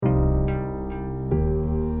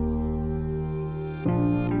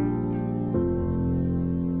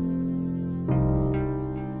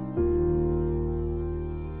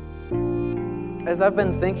as I've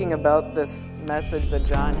been thinking about this message that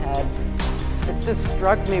John had, it's just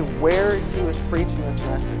struck me where he was preaching this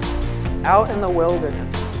message, out in the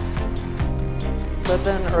wilderness. But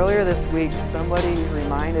then earlier this week, somebody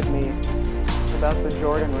reminded me about the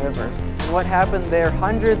Jordan River and what happened there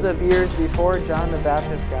hundreds of years before John the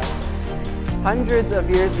Baptist got there. Hundreds of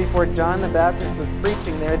years before John the Baptist was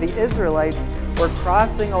preaching there, the Israelites were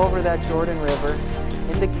crossing over that Jordan River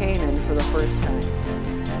into Canaan for the first time.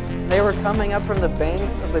 They were coming up from the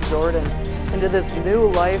banks of the Jordan into this new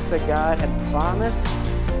life that God had promised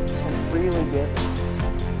and freely given.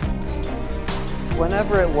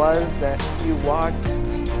 Whenever it was that you walked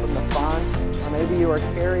from the font, or maybe you were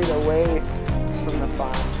carried away from the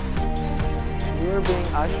font, you were being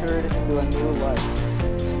ushered into a new life.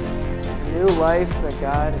 A new life that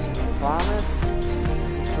God has promised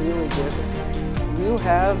and freely given. You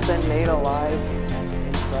have been made alive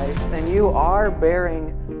in Christ, and you are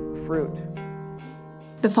bearing fruit.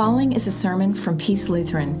 The following is a sermon from Peace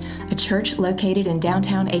Lutheran, a church located in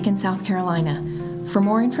downtown Aiken, South Carolina. For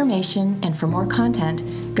more information and for more content,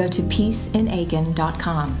 go to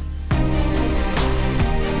peaceinagen.com.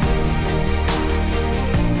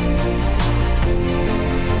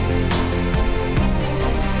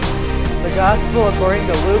 The Gospel according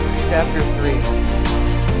to Luke chapter 3.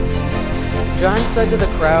 John said to the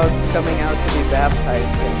crowds coming out to be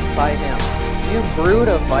baptized by him, "You brood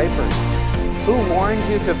of vipers, who warned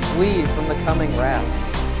you to flee from the coming wrath?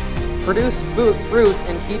 Produce fruit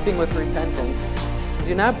in keeping with repentance.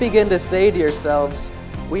 Do not begin to say to yourselves,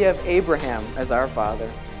 'We have Abraham as our father.'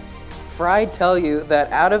 For I tell you that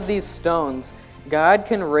out of these stones God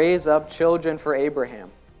can raise up children for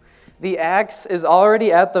Abraham. The axe is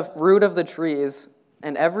already at the root of the trees,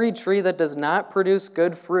 and every tree that does not produce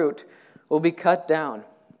good fruit will be cut down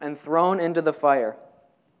and thrown into the fire."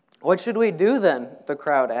 "What should we do then?" the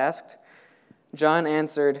crowd asked. John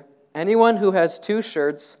answered, "Anyone who has 2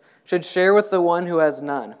 shirts should share with the one who has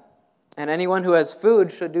none, and anyone who has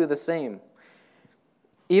food should do the same."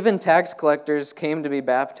 Even tax collectors came to be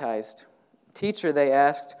baptized. "Teacher," they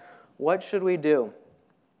asked, "what should we do?"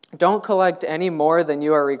 "Don't collect any more than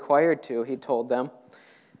you are required to," he told them.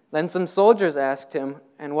 Then some soldiers asked him,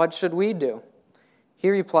 "And what should we do?"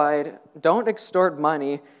 He replied, "Don't extort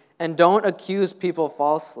money and don't accuse people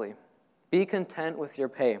falsely. Be content with your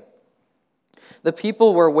pay." The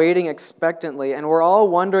people were waiting expectantly and were all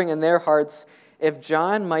wondering in their hearts if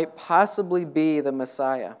John might possibly be the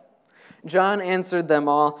Messiah. John answered them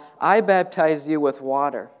all, "I baptize you with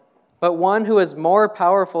water, but one who is more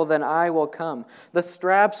powerful than I will come, the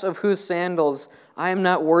straps of whose sandals I am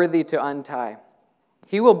not worthy to untie.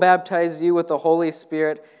 He will baptize you with the Holy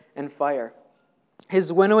Spirit and fire.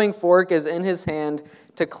 His winnowing fork is in his hand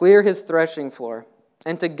to clear his threshing floor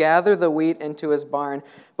and to gather the wheat into his barn,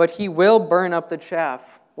 but he will burn up the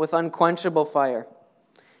chaff with unquenchable fire."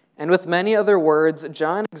 And with many other words,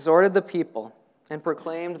 John exhorted the people and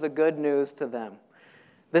proclaimed the good news to them.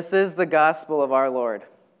 This is the gospel of our Lord.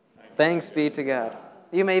 Thanks be to God.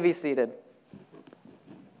 You may be seated.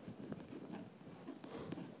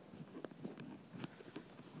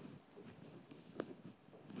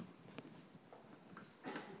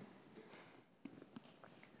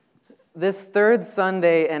 This third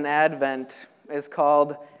Sunday in Advent is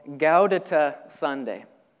called Gaudete Sunday.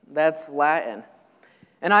 That's Latin.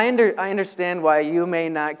 And I understand why you may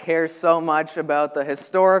not care so much about the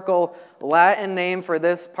historical Latin name for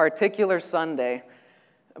this particular Sunday,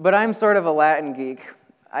 but I'm sort of a Latin geek.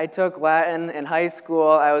 I took Latin in high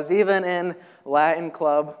school. I was even in Latin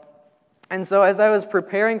club. And so as I was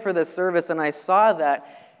preparing for this service and I saw that,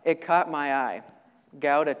 it caught my eye.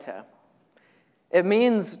 Gaudete. It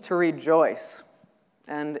means to rejoice,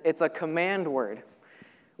 and it's a command word.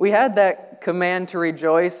 We had that command to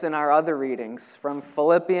rejoice in our other readings from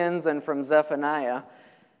Philippians and from Zephaniah,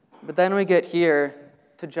 but then we get here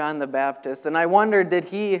to John the Baptist, and I wonder, did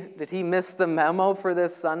he miss the memo for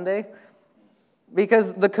this Sunday?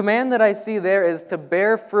 Because the command that I see there is to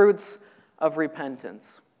bear fruits of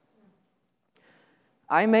repentance.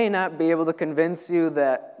 I may not be able to convince you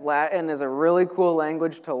that Latin is a really cool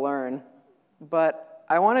language to learn, but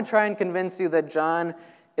I want to try and convince you that John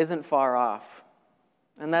isn't far off,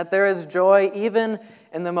 and that there is joy even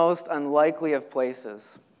in the most unlikely of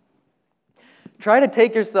places. Try to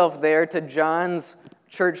take yourself there to John's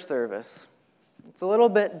church service. It's a little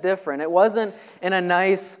bit different. It wasn't in a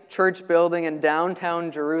nice church building in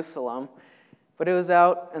downtown Jerusalem, but it was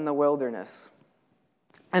out in the wilderness.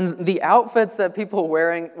 And the outfits that people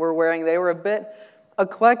were wearing, they were a bit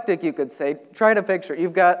eclectic, you could say. Try to picture.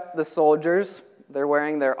 You've got the soldiers. They're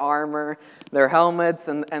wearing their armor, their helmets,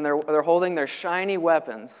 and they're holding their shiny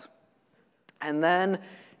weapons. And then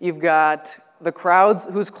you've got the crowds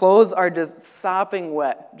whose clothes are just sopping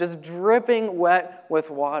wet, just dripping wet with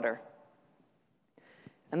water.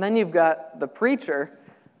 And then you've got the preacher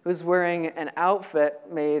who's wearing an outfit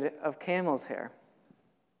made of camel's hair.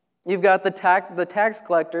 You've got the tax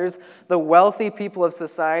collectors, the wealthy people of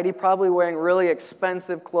society, probably wearing really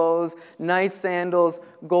expensive clothes, nice sandals,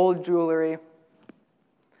 gold jewelry.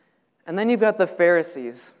 And then you've got the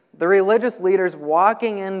Pharisees, the religious leaders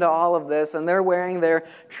walking into all of this, and they're wearing their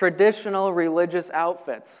traditional religious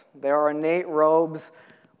outfits. Their ornate robes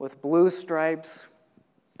with blue stripes.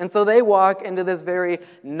 And so they walk into this very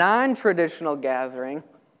non-traditional gathering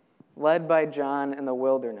led by John in the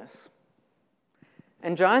wilderness.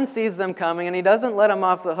 And John sees them coming, and he doesn't let them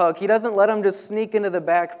off the hook. He doesn't let them just sneak into the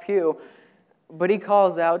back pew, but he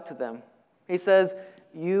calls out to them. He says,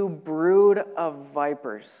 "You brood of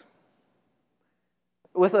vipers."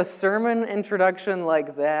 With a sermon introduction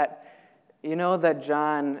like that, you know that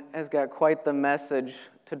John has got quite the message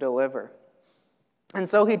to deliver. And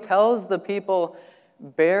so he tells the people,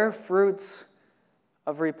 bear fruits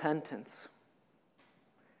of repentance.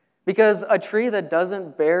 Because a tree that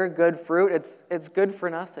doesn't bear good fruit, it's good for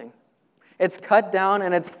nothing. It's cut down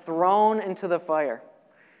and it's thrown into the fire.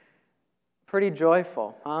 Pretty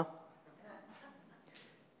joyful, huh?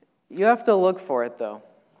 You have to look for it, though.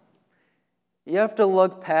 You have to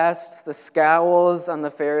look past the scowls on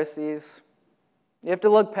the Pharisees. You have to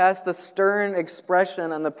look past the stern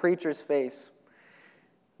expression on the preacher's face.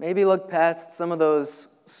 Maybe look past some of those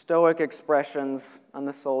stoic expressions on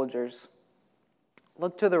the soldiers.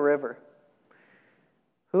 Look to the river.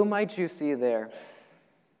 Who might you see there?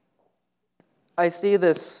 I see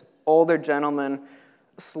this older gentleman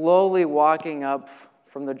slowly walking up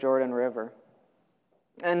from the Jordan River.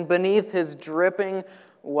 And beneath his dripping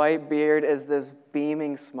white beard is this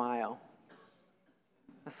beaming smile.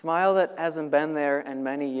 A smile that hasn't been there in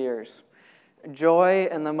many years. Joy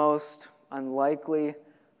in the most unlikely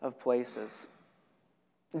of places.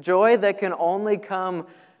 Joy that can only come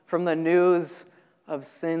from the news of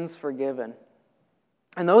sins forgiven.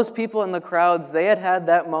 And those people in the crowds, they had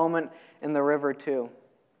that moment in the river too.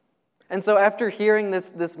 And so after hearing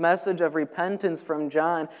this message of repentance from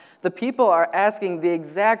John, the people are asking the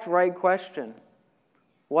exact right question.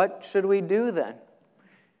 What should we do then?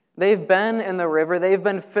 They've been in the river, they've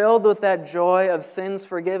been filled with that joy of sins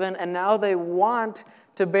forgiven, and now they want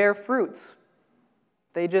to bear fruits.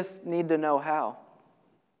 They just need to know how.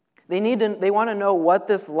 They want to know what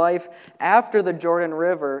this life after the Jordan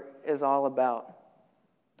River is all about.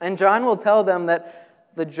 And John will tell them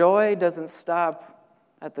that the joy doesn't stop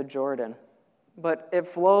at the Jordan, but it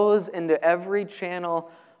flows into every channel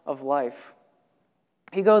of life.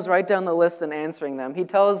 He goes right down the list in answering them. He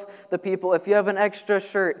tells the people, if you have an extra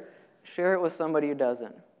shirt, share it with somebody who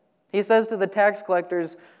doesn't. He says to the tax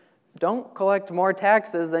collectors, don't collect more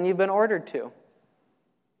taxes than you've been ordered to.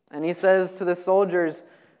 And he says to the soldiers,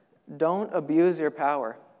 don't abuse your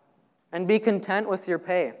power, and be content with your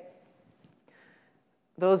pay.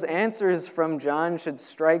 Those answers from John should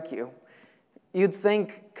strike you. You'd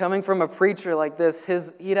think, coming from a preacher like this,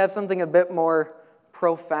 he'd have something a bit more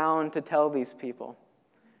profound to tell these people.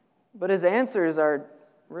 But his answers are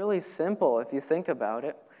really simple if you think about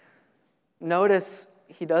it. Notice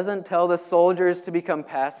he doesn't tell the soldiers to become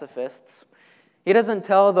pacifists. He doesn't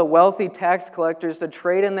tell the wealthy tax collectors to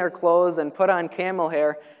trade in their clothes and put on camel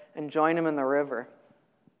hair and join him in the river.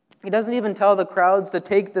 He doesn't even tell the crowds to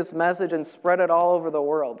take this message and spread it all over the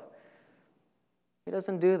world. He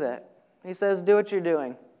doesn't do that. He says, do what you're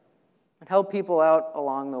doing and help people out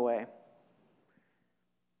along the way.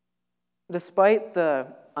 Despite the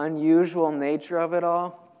unusual nature of it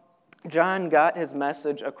all, John got his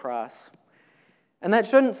message across. And that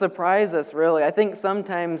shouldn't surprise us, really. I think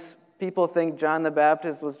sometimes people think John the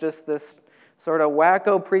Baptist was just this sort of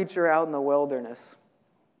wacko preacher out in the wilderness.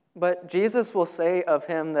 But Jesus will say of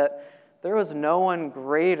him that there was no one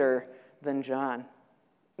greater than John.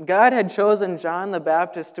 God had chosen John the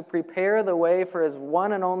Baptist to prepare the way for his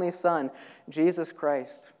one and only Son, Jesus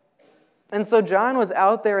Christ. And so John was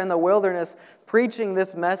out there in the wilderness preaching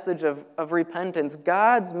this message of repentance,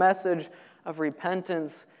 God's message of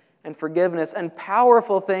repentance and forgiveness, and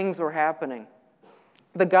powerful things were happening.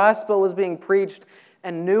 The gospel was being preached,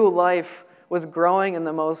 and new life was growing in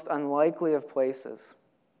the most unlikely of places.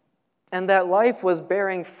 And that life was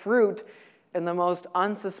bearing fruit in the most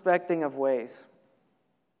unsuspecting of ways.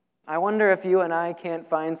 I wonder if you and I can't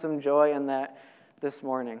find some joy in that this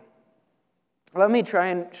morning. Let me try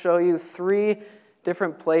and show you 3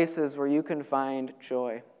 different places where you can find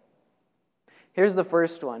joy. Here's the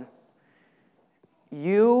first one.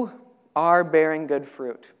 You are bearing good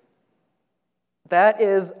fruit. That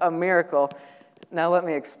is a miracle. Now let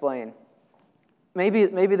me explain. Maybe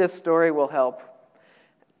this story will help.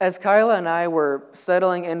 As Kyla and I were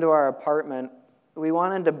settling into our apartment, we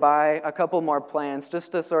wanted to buy a couple more plants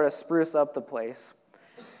just to sort of spruce up the place.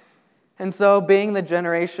 And so, being the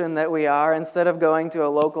generation that we are, instead of going to a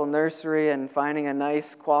local nursery and finding a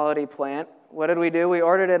nice quality plant, what did we do? We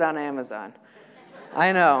ordered it on Amazon.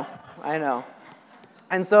 I know.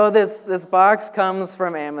 And so this box comes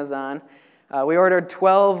from Amazon. We ordered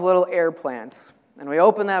 12 little air plants. And we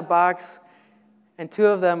open that box, and 2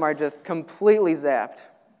 of them are just completely zapped.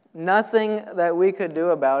 Nothing that we could do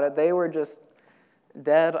about it. They were just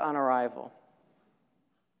dead on arrival.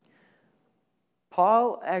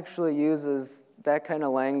 Paul actually uses that kind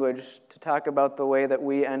of language to talk about the way that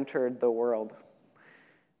we entered the world.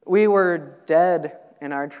 We were dead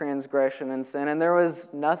in our transgression and sin, and there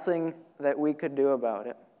was nothing that we could do about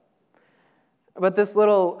it. But this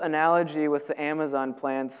little analogy with the Amazon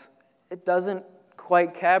plants, it doesn't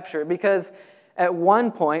quite capture it, because at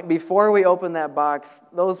one point, before we opened that box,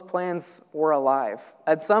 those plants were alive.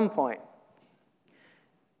 At some point.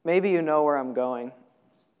 Maybe you know where I'm going.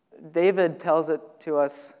 David tells it to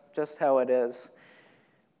us just how it is.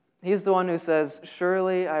 He's the one who says,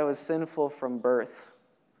 "Surely I was sinful from birth,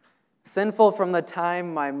 sinful from the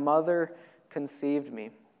time my mother conceived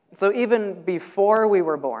me." So even before we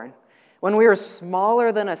were born, when we were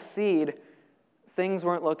smaller than a seed, things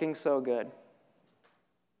weren't looking so good.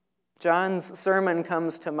 John's sermon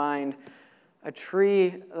comes to mind. A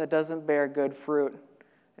tree that doesn't bear good fruit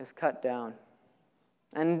is cut down.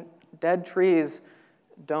 And dead trees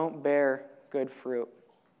don't bear good fruit.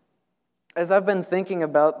 As I've been thinking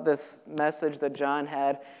about this message that John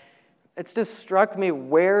had, it's just struck me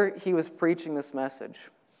where he was preaching this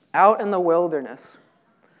message. Out in the wilderness.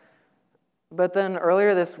 But then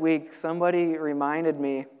earlier this week, somebody reminded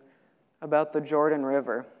me about the Jordan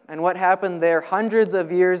River and what happened there hundreds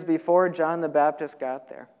of years before John the Baptist got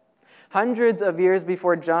there. Hundreds of years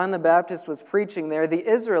before John the Baptist was preaching there, the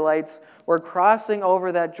Israelites were crossing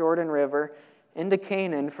over that Jordan River into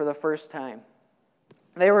Canaan for the first time.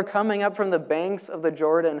 They were coming up from the banks of the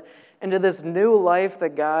Jordan into this new life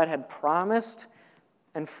that God had promised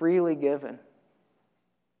and freely given.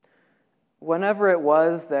 Whenever it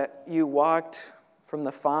was that you walked from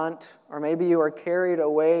the font, or maybe you were carried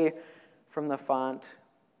away from the font,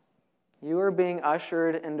 you were being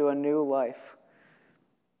ushered into a new life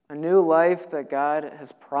that God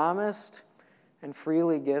has promised and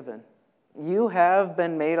freely given. You have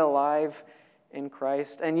been made alive in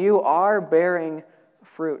Christ, and you are bearing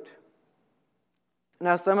fruit.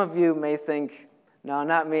 Now, some of you may think, no,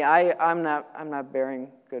 not me. I'm not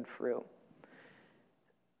bearing good fruit.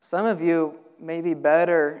 Some of you may be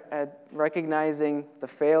better at recognizing the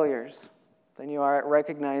failures than you are at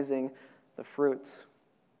recognizing the fruits.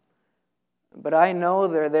 But I know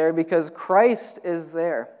they're there because Christ is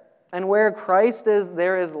there. And where Christ is,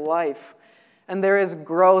 there is life. And there is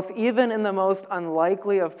growth, even in the most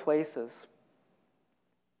unlikely of places.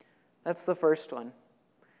 That's the first one.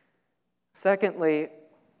 Secondly,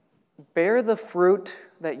 bear the fruit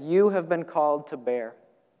that you have been called to bear.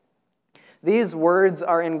 These words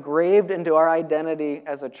are engraved into our identity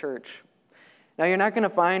as a church. Now, you're not going to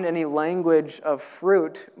find any language of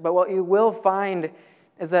fruit, but what you will find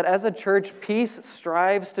is that as a church, Peace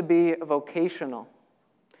strives to be vocational.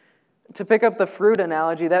 To pick up the fruit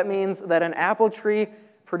analogy, that means that an apple tree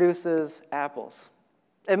produces apples.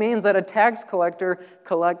 It means that a tax collector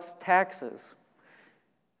collects taxes.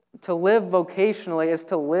 To live vocationally is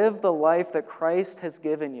to live the life that Christ has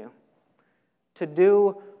given you, to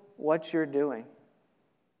do what you're doing.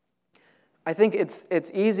 I think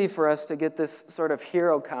it's easy for us to get this sort of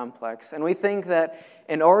hero complex, and we think that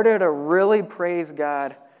in order to really praise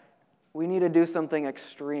God, we need to do something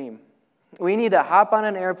extreme. We need to hop on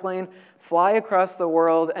an airplane, fly across the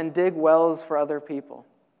world, and dig wells for other people.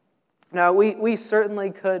 Now, we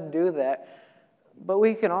certainly could do that, but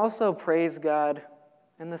we can also praise God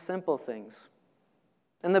in the simple things.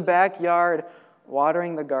 In the backyard,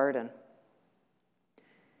 watering the garden.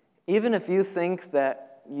 Even if you think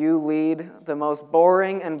that you lead the most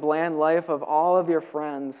boring and bland life of all of your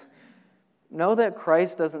friends, know that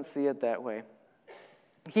Christ doesn't see it that way.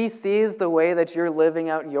 He sees the way that you're living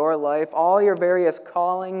out your life, all your various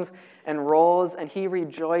callings and roles, and he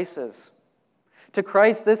rejoices. To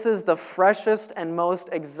Christ, this is the freshest and most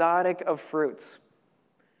exotic of fruits.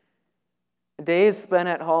 Days spent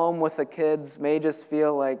at home with the kids may just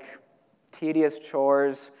feel like tedious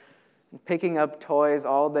chores and picking up toys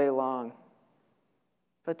all day long.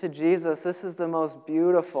 But to Jesus, this is the most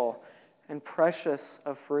beautiful and precious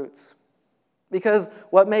of fruits. Because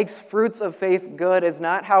what makes fruits of faith good is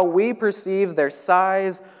not how we perceive their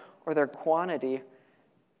size or their quantity,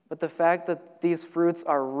 but the fact that these fruits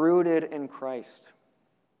are rooted in Christ.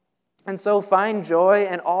 And so find joy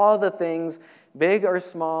in all the things, big or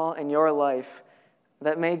small, in your life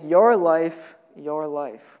that make your life your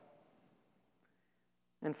life.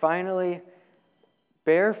 And finally,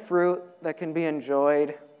 bear fruit that can be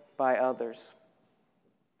enjoyed by others.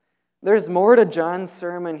 There's more to John's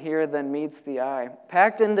sermon here than meets the eye.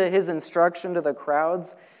 Packed into his instruction to the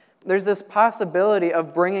crowds, there's this possibility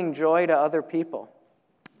of bringing joy to other people.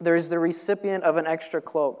 There's the recipient of an extra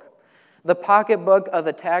cloak, the pocketbook of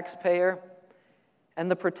the taxpayer, and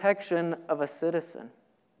the protection of a citizen.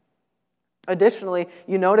 Additionally,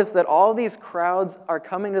 you notice that all these crowds are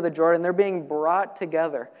coming to the Jordan. They're being brought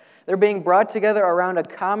together. They're being brought together around a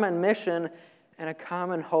common mission and a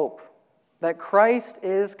common hope, that Christ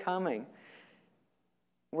is coming.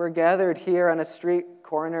 We're gathered here on a street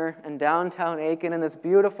corner in downtown Aiken in this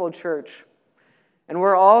beautiful church. And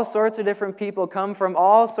where all sorts of different people come from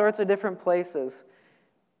all sorts of different places,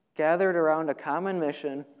 gathered around a common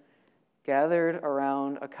mission, gathered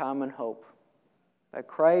around a common hope, that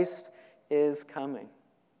Christ is coming.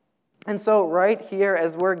 And so right here,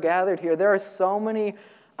 as we're gathered here, there are so many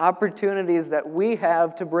opportunities that we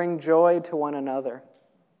have to bring joy to one another.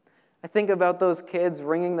 I think about those kids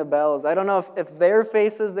ringing the bells. I don't know if their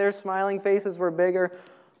faces, their smiling faces were bigger,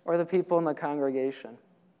 or the people in the congregation.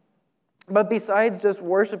 But besides just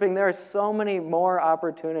worshiping, there are so many more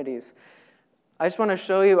opportunities. I just want to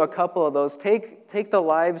show you a couple of those. Take the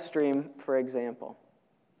live stream, for example.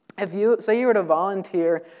 If you were to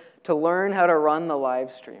volunteer to learn how to run the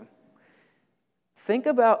live stream, think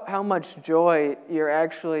about how much joy you're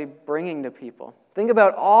actually bringing to people. Think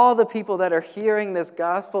about all the people that are hearing this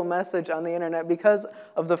gospel message on the internet because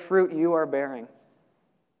of the fruit you are bearing.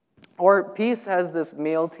 Or Peace has this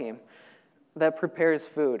meal team that prepares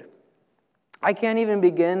food. I can't even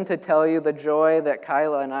begin to tell you the joy that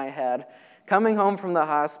Kyla and I had coming home from the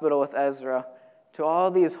hospital with Ezra to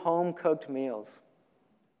all these home-cooked meals.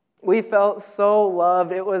 We felt so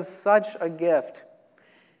loved. It was such a gift.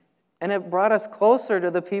 And it brought us closer to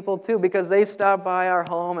the people, too, because they stopped by our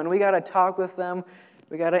home, and we got to talk with them.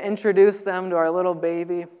 We got to introduce them to our little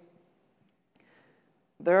baby.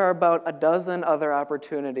 There are about a dozen other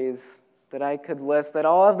opportunities that I could list that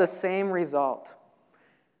all have the same result: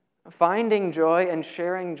 finding joy and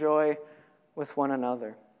sharing joy with one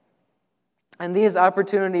another. And these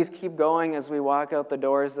opportunities keep going as we walk out the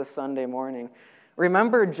doors this Sunday morning.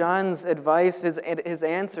 Remember John's advice, his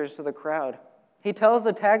answers to the crowd. He tells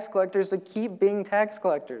the tax collectors to keep being tax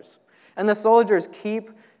collectors, and the soldiers keep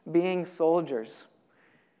being soldiers.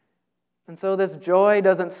 And so this joy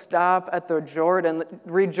doesn't stop at the Jordan.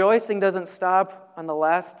 Rejoicing doesn't stop on the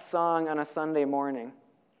last song on a Sunday morning.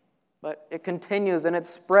 But it continues, and it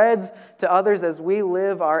spreads to others as we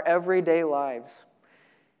live our everyday lives.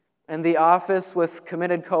 In the office with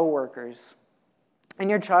committed coworkers, in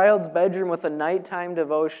your child's bedroom with a nighttime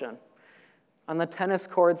devotion, on the tennis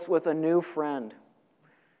courts with a new friend.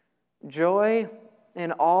 Joy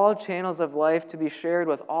in all channels of life to be shared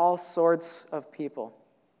with all sorts of people.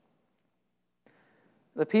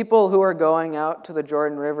 The people who are going out to the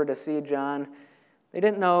Jordan River to see John, they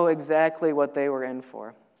didn't know exactly what they were in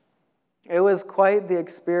for. It was quite the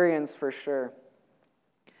experience for sure.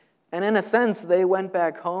 And in a sense, they went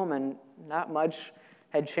back home and not much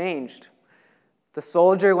had changed. The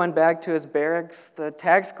soldier went back to his barracks, the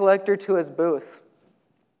tax collector to his booth.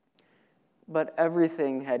 But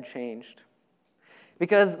everything had changed.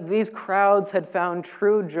 Because these crowds had found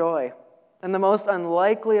true joy in the most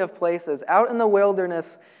unlikely of places. Out in the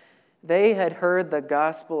wilderness, they had heard the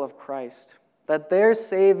gospel of Christ, that their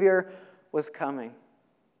Savior was coming.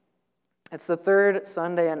 It's the third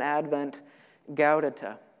Sunday in Advent,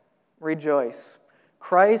 Gaudete. Rejoice.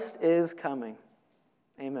 Christ is coming.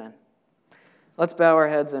 Amen. Let's bow our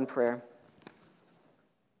heads in prayer.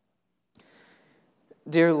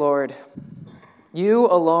 Dear Lord, you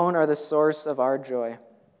alone are the source of our joy.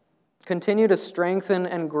 Continue to strengthen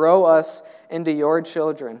and grow us into your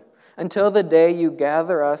children until the day you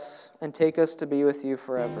gather us and take us to be with you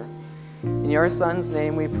forever. In your Son's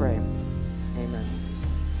name we pray. Amen.